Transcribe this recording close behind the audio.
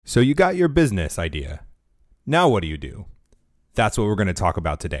So you got your business idea. Now what do you do? That's what we're going to talk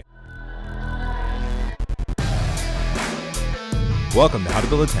about today. Welcome to How to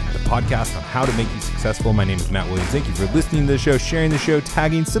Build a Tent, the podcast on how to make you successful. My name is Matt Williams. Thank you for listening to the show, sharing the show,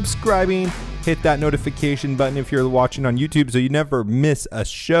 tagging, subscribing. Hit that notification button if you're watching on YouTube so you never miss a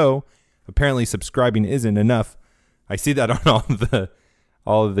show. Apparently subscribing isn't enough. I see that on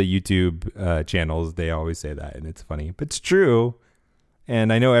all of the YouTube channels. They always say that, and it's funny, but it's true.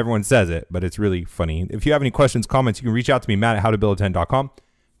 And I know everyone says it, but it's really funny. If you have any questions, comments, you can reach out to me, matt@howtobuildatent.com.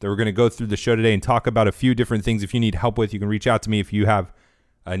 That we're going to go through the show today and talk about a few different things. If you need help with, you can reach out to me. If you have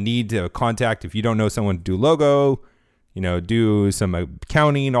a need to contact, if you don't know someone to do logo, do some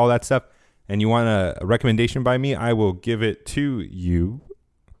accounting, all that stuff, and you want a recommendation by me, I will give it to you.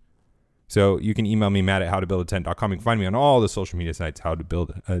 So you can email me, matt@howtobuildatent.com. You can find me on all the social media sites, How to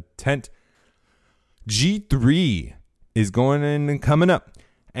Build a Tent. G3 is going in and coming up.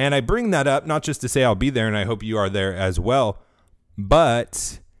 And I bring that up not just to say I'll be there, and I hope you are there as well,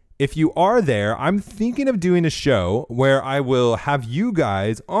 but if you are there, I'm thinking of doing a show where I will have you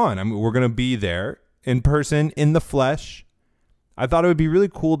guys on. We're going to be there in person, in the flesh. I thought it would be really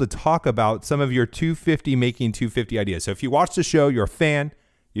cool to talk about some of your 250 making 250 ideas. So if you watch the show, you're a fan,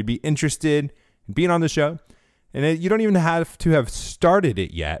 you'd be interested in being on the show. And you don't even have to have started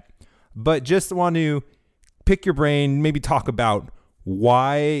it yet, but just want to pick your brain, maybe talk about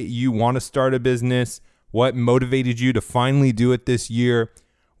why you want to start a business, what motivated you to finally do it this year,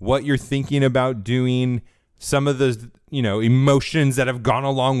 what you're thinking about doing, some of the, emotions that have gone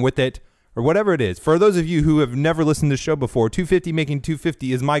along with it, or whatever it is. For those of you who have never listened to the show before, 250 Making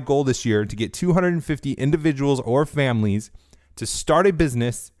 250 is my goal this year, to get 250 individuals or families to start a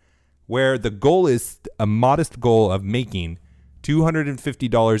business where the goal is a modest goal of making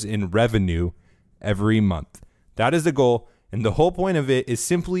 $250 in revenue every month. That is the goal. And the whole point of it is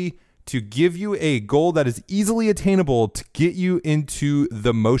simply to give you a goal that is easily attainable to get you into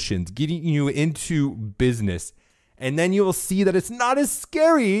the motions, getting you into business. And then you will see that it's not as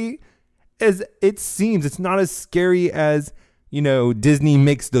scary as it seems. It's not as scary as, Disney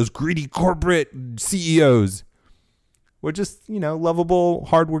makes those greedy corporate CEOs. We're just, lovable,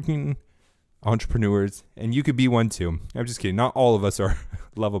 hardworking entrepreneurs. And you could be one too. I'm just kidding. Not all of us are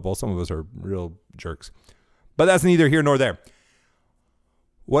lovable. Some of us are real jerks. But that's neither here nor there.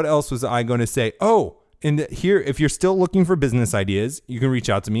 What else was I going to say? Oh, and here, if you're still looking for business ideas, you can reach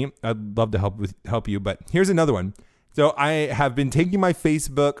out to me. I'd love to help you. But here's another one. So I have been taking my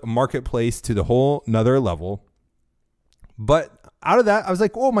Facebook marketplace to the whole nother level. But out of that, I was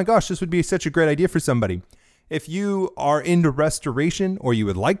like, oh my gosh, this would be such a great idea for somebody. If you are into restoration, or you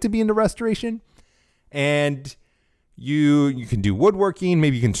would like to be into restoration, and you can do woodworking,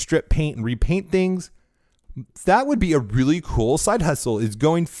 maybe you can strip paint and repaint things. That would be a really cool side hustle, is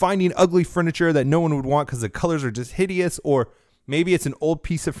finding ugly furniture that no one would want because the colors are just hideous, or maybe it's an old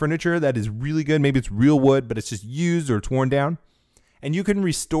piece of furniture that is really good. Maybe it's real wood, but it's just used or torn down, and you can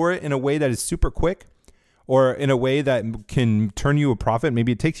restore it in a way that is super quick, or in a way that can turn you a profit.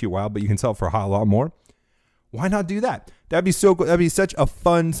 Maybe it takes you a while, but you can sell it for a lot more. Why not do that? That'd be so cool. That'd be such a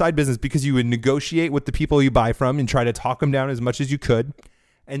fun side business, because you would negotiate with the people you buy from and try to talk them down as much as you could.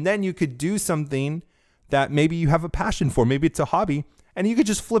 And then you could do something that maybe you have a passion for. Maybe it's a hobby, and you could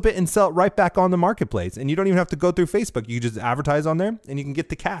just flip it and sell it right back on the marketplace. And you don't even have to go through Facebook. You just advertise on there and you can get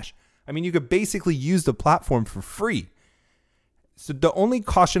the cash. I mean, you could basically use the platform for free. So the only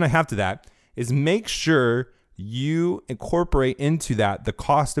caution I have to that is make sure you incorporate into that the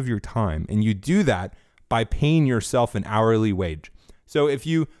cost of your time. And you do that by paying yourself an hourly wage. So if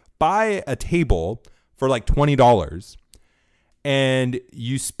you buy a table for like $20, and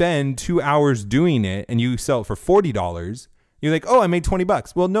you spend 2 hours doing it, and you sell it for $40, you're like, oh, I made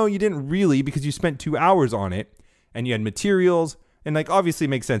 $20. Well, no, you didn't really, because you spent 2 hours on it, and you had materials, and obviously it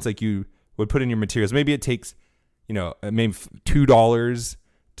makes sense. You would put in your materials. Maybe it takes, maybe $2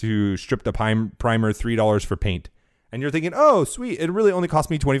 to strip the primer, $3 for paint. And you're thinking, oh, sweet. It really only cost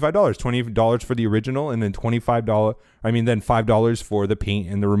me $25, $20 for the original, and then $5 for the paint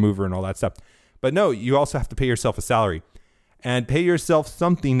and the remover and all that stuff. But no, you also have to pay yourself a salary. And pay yourself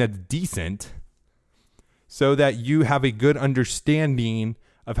something that's decent, so that you have a good understanding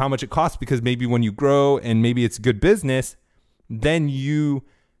of how much it costs. Because maybe when you grow and maybe it's good business, then you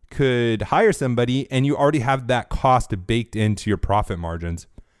could hire somebody and you already have that cost baked into your profit margins,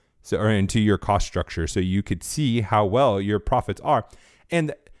 or into your cost structure, so you could see how well your profits are.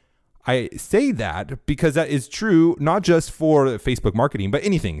 And I say that because that is true, not just for Facebook marketing, but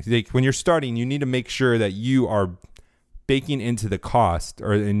anything. When you're starting, you need to make sure that you are baking into the cost,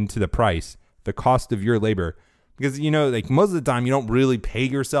 or into the price, the cost of your labor. because, like most of the time you don't really pay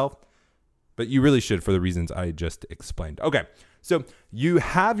yourself, but you really should for the reasons I just explained. Okay. So you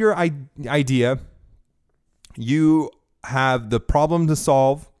have your idea, you have the problem to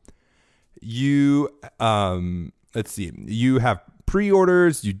solve. You, you have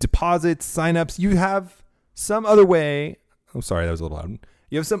pre-orders, you deposits, signups, you have some other way. I'm sorry, that was a little loud.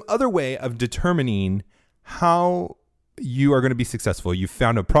 You have some other way of determining how you are going to be successful. You've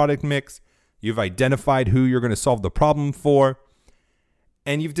found a product mix. You've identified who you're going to solve the problem for.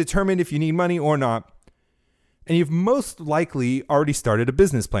 And you've determined if you need money or not. And you've most likely already started a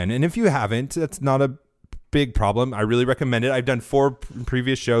business plan. And if you haven't, that's not a big problem. I really recommend it. I've done 4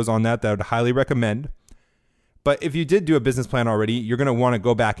 previous shows on that I would highly recommend. But if you did do a business plan already, you're going to want to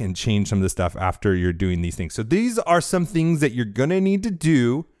go back and change some of the stuff after you're doing these things. So these are some things that you're going to need to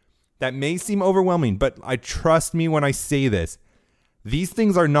do that may seem overwhelming, but trust me when I say this. These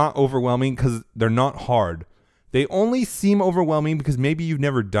things are not overwhelming because they're not hard. They only seem overwhelming because maybe you've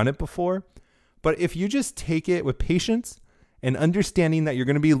never done it before. But if you just take it with patience and understanding that you're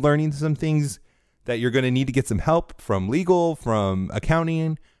going to be learning some things, that you're going to need to get some help from legal, from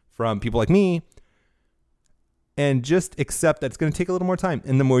accounting, from people like me, and just accept that it's going to take a little more time.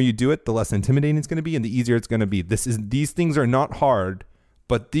 And the more you do it, the less intimidating it's going to be and the easier it's going to be. These things are not hard,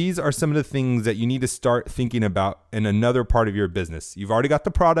 but these are some of the things that you need to start thinking about in another part of your business. You've already got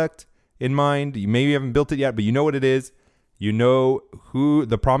the product in mind. You maybe haven't built it yet, but you know what it is. You know who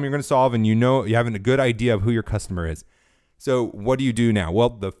the problem you're going to solve, and you have a good idea of who your customer is. So what do you do now? Well,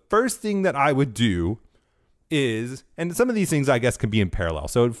 the first thing that I would do is, and some of these things I guess can be in parallel.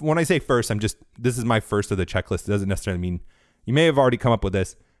 So when I say first, this is my first of the checklist. It doesn't necessarily mean you may have already come up with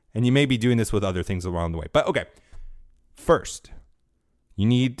this, and you may be doing this with other things along the way. But okay, first, you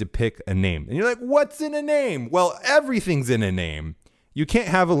need to pick a name. And you're like, what's in a name? Well, everything's in a name. You can't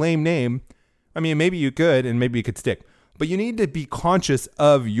have a lame name. I mean, maybe you could, and maybe it could stick. But you need to be conscious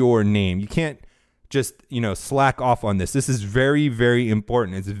of your name. You can't just, slack off on this. This is very, very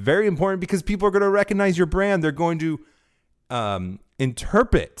important. It's very important because people are going to recognize your brand. They're going to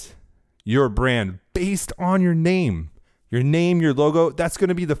interpret your brand based on your name. Your name, your logo, that's going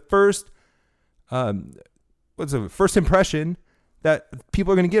to be the first first impression that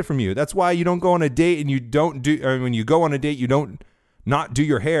people are going to get from you. That's why you don't go on a date and when you go on a date, you don't not do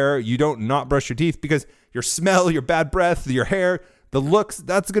your hair, you don't not brush your teeth, because your smell, your bad breath, your hair, the looks,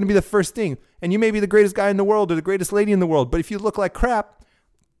 that's going to be the first thing. And you may be the greatest guy in the world or the greatest lady in the world, but if you look like crap,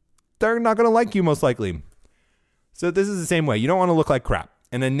 they're not going to like you most likely. So this is the same way. You don't want to look like crap.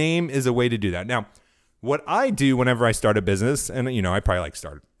 And a name is a way to do that. Now, what I do whenever I start a business, and I probably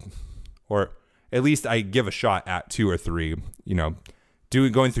start, or at least I give a shot at 2 or 3,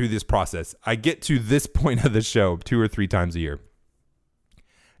 going through this process. I get to this point of the show 2 or 3 times a year.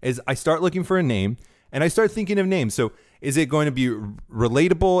 Is I start looking for a name and I start thinking of names. So is it going to be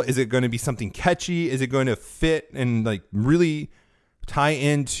relatable? Is it going to be something catchy? Is it going to fit and really tie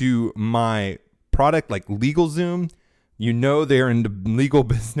into my product like LegalZoom? They're in the legal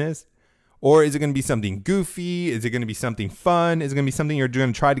business. Or is it going to be something goofy? Is it going to be something fun? Is it going to be something you're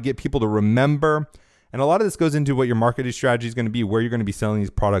going to try to get people to remember? And a lot of this goes into what your marketing strategy is going to be, where you're going to be selling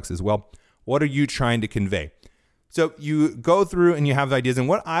these products as well. What are you trying to convey? So you go through and you have the ideas. And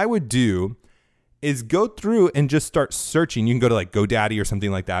what I would do is go through and just start searching. You can go to GoDaddy or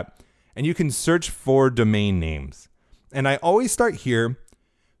something like that, and you can search for domain names. And I always start here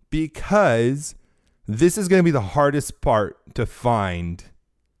because this is going to be the hardest part to find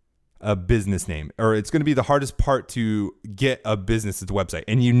a business name, or it's going to be the hardest part to get a business's website,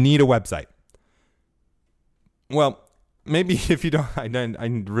 and you need a website. Well, maybe if you don't,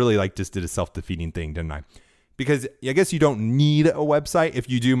 I really just did a self-defeating thing, didn't I? Because I guess you don't need a website if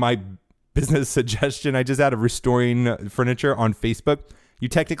you do my business suggestion I just had of restoring furniture on Facebook. You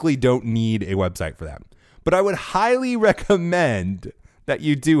technically don't need a website for that. But I would highly recommend that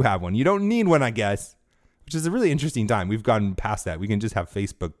you do have one. You don't need one, I guess, which is a really interesting time. We've gotten past that. We can just have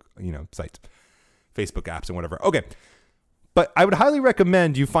Facebook, sites, Facebook apps and whatever. Okay. But I would highly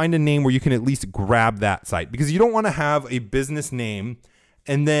recommend you find a name where you can at least grab that site, because you don't want to have a business name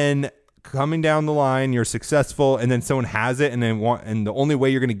and then coming down the line, you're successful, and then someone has it, and the only way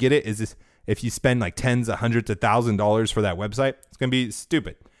you're going to get it is if you spend tens of hundreds of $1,000s for that website. It's going to be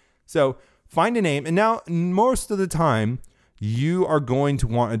stupid. So find a name, and now most of the time you are going to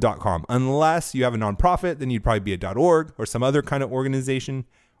want a .com, unless you have a nonprofit. Then you'd probably be a .org or some other kind of organization,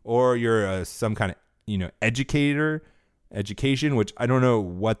 or you're some kind of education, which I don't know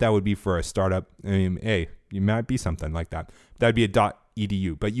what that would be for a startup. I mean, hey, you might be something like that. That'd be a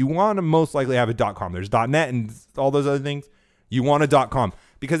 .edu, but you want to most likely have a .com. There's .net and all those other things. You want a .com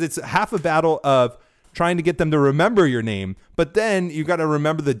because it's half a battle of trying to get them to remember your name. But then you got to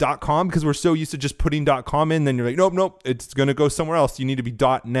remember the .com because we're so used to just putting .com in. Then you're like, nope, it's going to go somewhere else. You need to be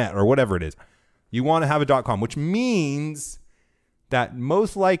 .net or whatever it is. You want to have a .com, which means that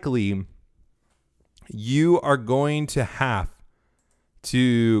most likely you are going to have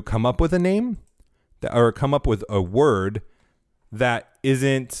to come up with a name or come up with a word that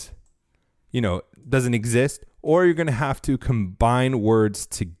isn't, doesn't exist, or you're going to have to combine words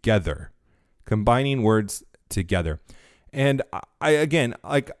together. Combining words together. And I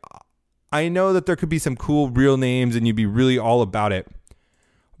know that there could be some cool real names and you'd be really all about it,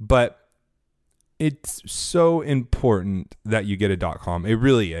 but it's so important that you get a .com. It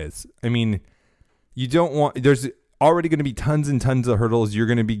really is. I mean, there's already going to be tons and tons of hurdles you're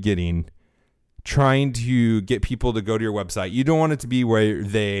going to be getting trying to get people to go to your website. You don't want it to be where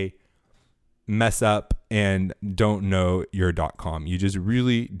they mess up and don't know your .com. You just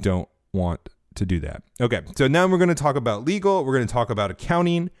really don't want to do that. Okay, so now we're going to talk about legal, we're going to talk about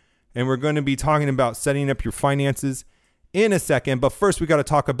accounting, and we're going to be talking about setting up your finances in a second. But first, we got to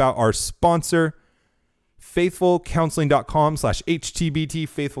talk about our sponsor, faithfulcounseling.com/HTBT,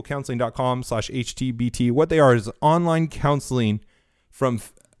 faithfulcounseling.com/HTBT. What they are is online counseling from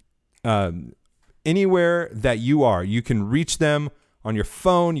anywhere that you are. You can reach them on your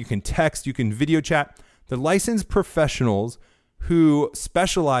phone, you can text, you can video chat. They're licensed professionals who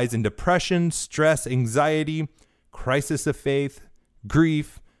specialize in depression, stress, anxiety, crisis of faith,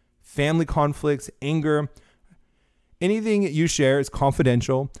 grief, family conflicts, anger. Anything you share is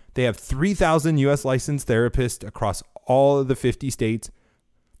confidential. They have 3,000 U.S. licensed therapists across all of the 50 states.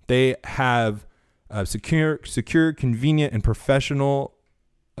 They have secure, convenient, and professional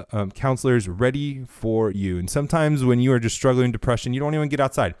counselors ready for you. And sometimes when you are just struggling with depression, you don't even get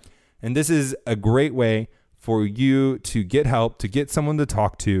outside. And this is a great way for you to get help, to get someone to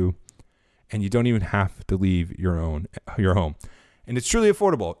talk to, and you don't even have to leave your home. And it's truly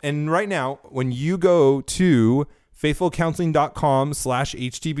affordable. And right now, when you go to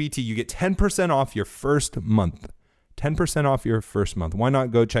faithfulcounseling.com/HTBT, you get 10% off your first month. 10% off your first month. Why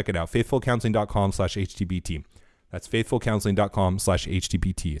not go check it out? faithfulcounseling.com/HTBT. That's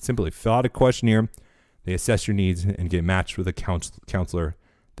faithfulcounseling.com/HTBT. Simply fill out a questionnaire. They assess your needs and get matched with a counselor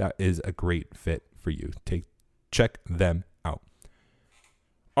that is a great fit for you. Check them out.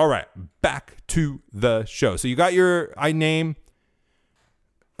 All right, back to the show. So you got your name.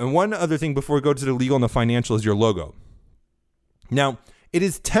 And one other thing before we go to the legal and the financial is your logo. Now, it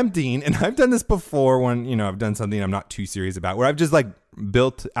is tempting, and I've done this before when, I've done something I'm not too serious about, where I've just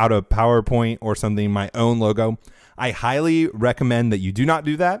built out of PowerPoint or something my own logo. I highly recommend that you do not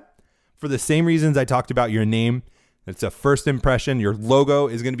do that for the same reasons I talked about your name. It's a first impression. Your logo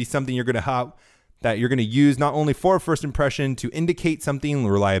is going to be something you're going to have that you're going to use not only for a first impression to indicate something,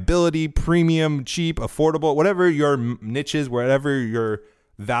 reliability, premium, cheap, affordable, whatever your niche is, whatever your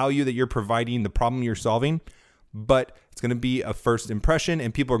value that you're providing, the problem you're solving, but it's going to be a first impression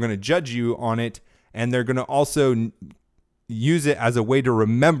and people are going to judge you on it. And they're going to also use it as a way to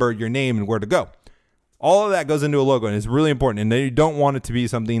remember your name and where to go. All of that goes into a logo and it's really important. And they don't want it to be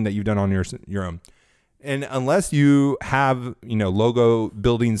something that you've done on your own. And unless you have, logo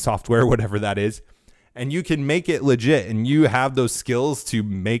building software, whatever that is, and you can make it legit and you have those skills to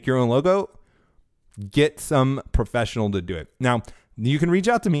make your own logo, get some professional to do it. Now, you can reach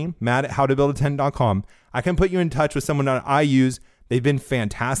out to me, matt@howtobuilda10.com. I can put you in touch with someone that I use. They've been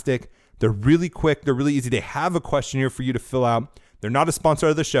fantastic. They're really quick. They're really easy. They have a questionnaire for you to fill out. They're not a sponsor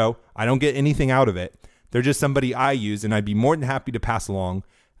of the show. I don't get anything out of it. They're just somebody I use, and I'd be more than happy to pass along.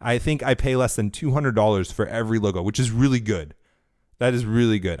 I think I pay less than $200 for every logo, which is really good. That is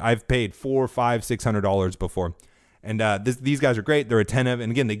really good. I've paid $400, $500, $600 before. And these guys are great. They're attentive.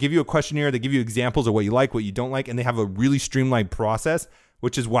 And again, they give you a questionnaire. They give you examples of what you like, what you don't like. And they have a really streamlined process,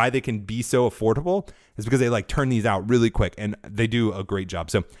 which is why they can be so affordable, is because they turn these out really quick. And they do a great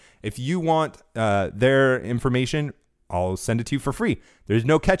job. So if you want their information, I'll send it to you for free. There's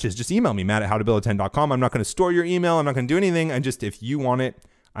no catches. Just email me, matt@howtobuilda10.com. I'm not going to store your email. I'm not going to do anything. If you want it,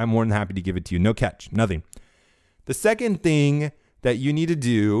 I'm more than happy to give it to you. No catch, nothing. The second thing that you need to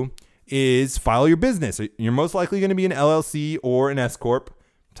do is file your business. You're most likely going to be an LLC or an S Corp.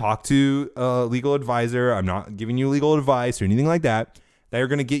 Talk to a legal advisor. I'm not giving you legal advice or anything like that. They're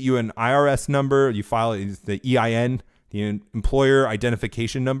going to get you an IRS number. You file the EIN, the employer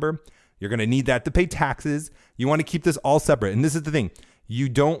identification number. You're going to need that to pay taxes. You want to keep this all separate. And this is the thing. You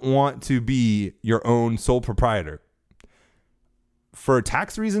don't want to be your own sole proprietor. For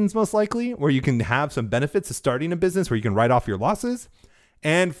tax reasons, most likely, where you can have some benefits of starting a business where you can write off your losses.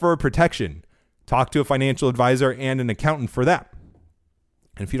 And for protection, talk to a financial advisor and an accountant for that.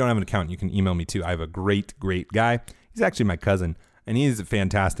 And if you don't have an accountant, you can email me too. I have a great guy. He's actually my cousin, and he's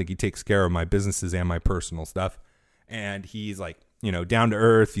fantastic. He takes care of my businesses and my personal stuff. And he's like, down to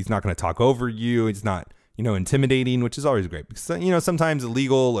earth. He's not going to talk over you. He's not, intimidating, which is always great. Because, sometimes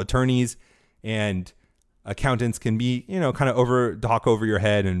legal attorneys and accountants can be, kind of talk over your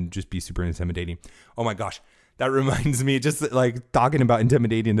head and just be super intimidating. Oh my gosh. That reminds me, just like talking about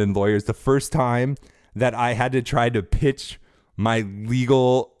intimidating and lawyers, the first time that I had to try to pitch my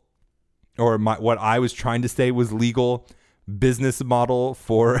legal or what I was trying to say was legal business model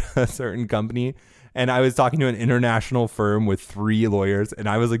for a certain company. And I was talking to an international firm with 3 lawyers, and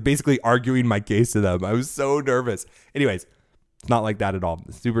I was like basically arguing my case to them. I was so nervous. Anyways, it's not like that at all.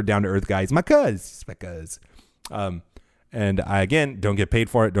 Super down to earth guy. He's my cuz. And I, again, don't get paid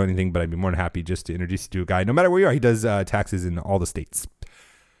for it, don't anything, but I'd be more than happy just to introduce you to a guy. No matter where you are, he does taxes in all the states.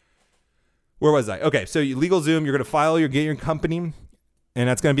 Where was I? Okay, so LegalZoom, you're going to get your company, and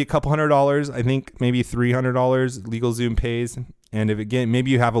that's going to be a couple $100. I think maybe $300 LegalZoom pays. And if, again,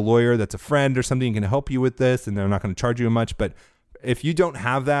 maybe you have a lawyer that's a friend or something can help you with this, and they're not going to charge you much. But if you don't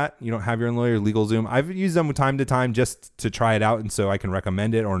have that, you don't have your own lawyer, LegalZoom, I've used them from time to time just to try it out, and so I can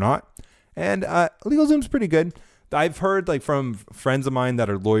recommend it or not. And LegalZoom's pretty good. I've heard from friends of mine that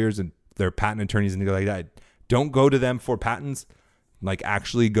are lawyers and they're patent attorneys and things like that. Don't go to them for patents.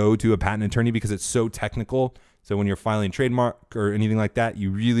 Actually go to a patent attorney because it's so technical. So when you're filing trademark or anything like that,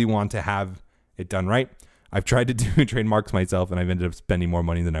 you really want to have it done right. I've tried to do trademarks myself, and I've ended up spending more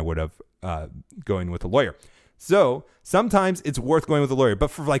money than I would have going with a lawyer. So sometimes it's worth going with a lawyer.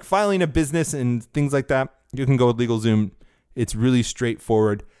 But for filing a business and things like that, you can go with LegalZoom. It's really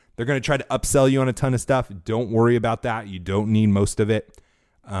straightforward. They're going to try to upsell you on a ton of stuff. Don't worry about that. You don't need most of it.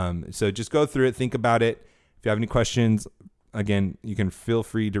 So just go through it. Think about it. If you have any questions, again, you can feel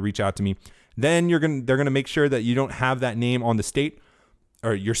free to reach out to me. Then they're going to make sure that you don't have that name on the state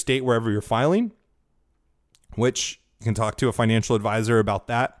or your state wherever you're filing, which you can talk to a financial advisor about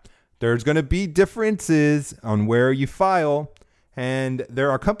that. There's going to be differences on where you file. And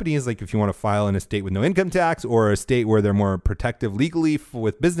there are companies, if you want to file in a state with no income tax or a state where they're more protective legally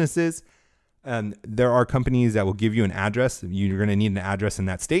with businesses, there are companies that will give you an address. You're going to need an address in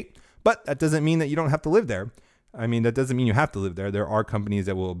that state, but that doesn't mean that you don't have to live there. That doesn't mean you have to live there. There are companies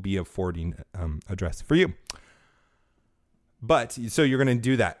that will be affording address for you. But so you're going to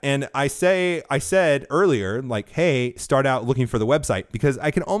do that. And I said earlier, hey, start out looking for the website, because I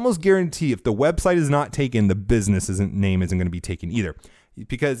can almost guarantee if the website is not taken, the name isn't going to be taken either,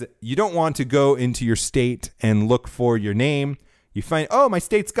 because you don't want to go into your state and look for your name. You find, oh, my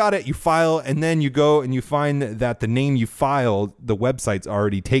state's got it. You file, and then you go and you find that the name you filed, the website's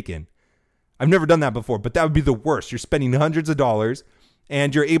already taken. I've never done that before, but that would be the worst. You're spending hundreds of dollars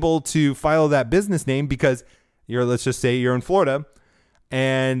and you're able to file that business name because let's just say you're in Florida,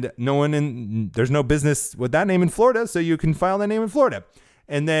 and there's no business with that name in Florida, so you can file that name in Florida.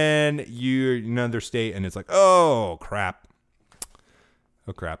 And then you're in another state, and it's oh crap,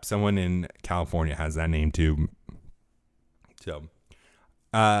 someone in California has that name too. So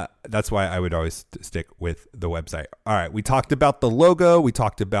that's why I would always stick with the website. All right, we talked about the logo, we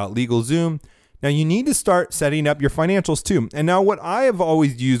talked about LegalZoom. Now you need to start setting up your financials too. And now what I have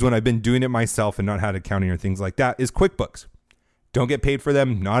always used when I've been doing it myself and not had accounting or things like that is QuickBooks. Don't get paid for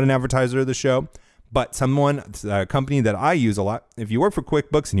them, not an advertiser of the show, but a company that I use a lot. If you work for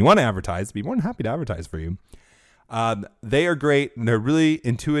QuickBooks and you want to advertise, I'd be more than happy to advertise for you. They are great. They're really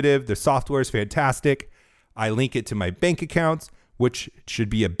intuitive. Their software is fantastic. I link it to my bank accounts, which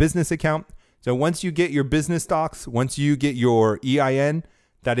should be a business account. So once you get your business docs, once you get your EIN,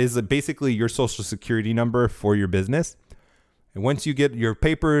 that is basically your social security number for your business. And once you get your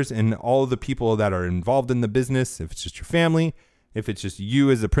papers and all of the people that are involved in the business, if it's just your family, if it's just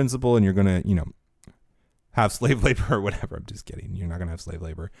you as a principal and you're going to, have slave labor or whatever. I'm just kidding. You're not going to have slave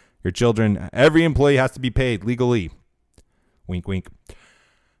labor. Your children, every employee has to be paid legally. Wink, wink.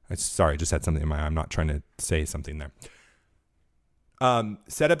 Sorry, I just had something in my eye. I'm not trying to say something there.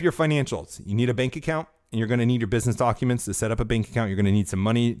 Set up your financials. You need a bank account. And you're going to need your business documents to set up a bank account. You're going to need some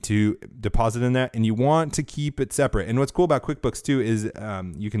money to deposit in that, and you want to keep it separate. And what's cool about QuickBooks too is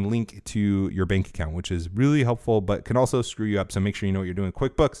you can link to your bank account, which is really helpful, but can also screw you up. So make sure you know what you're doing with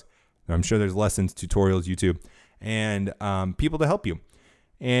QuickBooks. I'm sure there's lessons, tutorials, YouTube, and people to help you.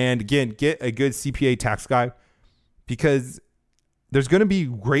 And again, get a good CPA tax guy, because there's going to be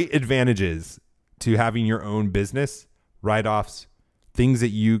great advantages to having your own business, write-offs, things that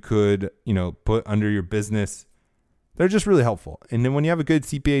you could, put under your business. They're just really helpful. And then when you have a good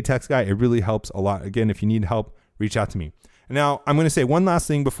CPA tax guy, it really helps a lot. Again, if you need help, reach out to me. And now I'm going to say one last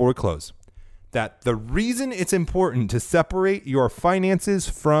thing before we close. that the reason it's important to separate your finances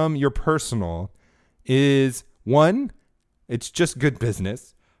from your personal is, one, it's just good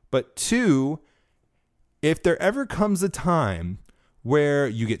business. But two, if there ever comes a time where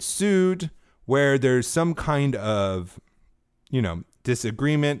you get sued, where there's some kind of,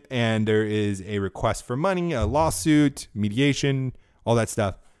 disagreement and there is a request for money, a lawsuit, mediation, all that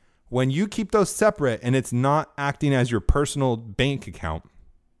stuff, when you keep those separate and it's not acting as your personal bank account,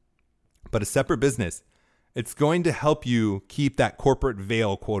 but a separate business, it's going to help you keep that corporate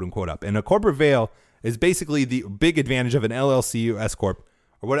veil, quote unquote, up. And a corporate veil is basically the big advantage of an LLC or S Corp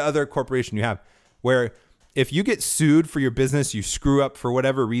or what other corporation you have, where if you get sued for your business, you screw up for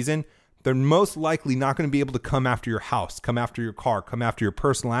whatever reason, they're most likely not going to be able to come after your house, come after your car, come after your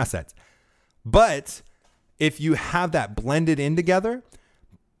personal assets. But if you have that blended in together,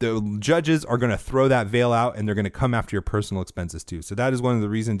 the judges are going to throw that veil out and they're going to come after your personal expenses too. So that is one of the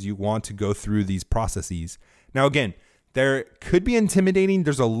reasons you want to go through these processes. Now, again, there could be intimidating.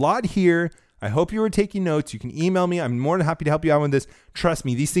 There's a lot here. I hope you were taking notes. You can email me. I'm more than happy to help you out with this. Trust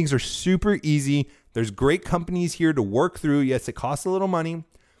me, these things are super easy. There's great companies here to work through. Yes, it costs a little money,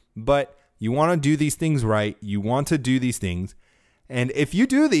 but you want to do these things right. You want to do these things. And if you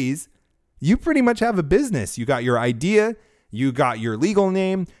do these, you pretty much have a business. You got your idea. You got your legal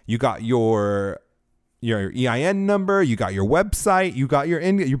name, you got your EIN number, you got your website, you got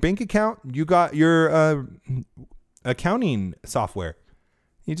your bank account, you got your accounting software.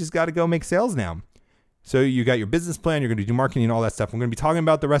 You just got to go make sales now. So you got your business plan, you're going to do marketing, all that stuff. I'm going to be talking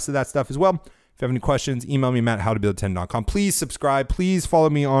about the rest of that stuff as well. If you have any questions, email me, matt@howtobuild10.com. Please subscribe. Please follow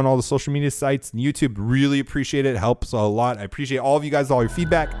me on all the social media sites and YouTube. Really appreciate it. It helps a lot. I appreciate all of you guys, all your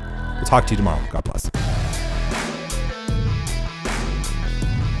feedback. We'll talk to you tomorrow. God bless.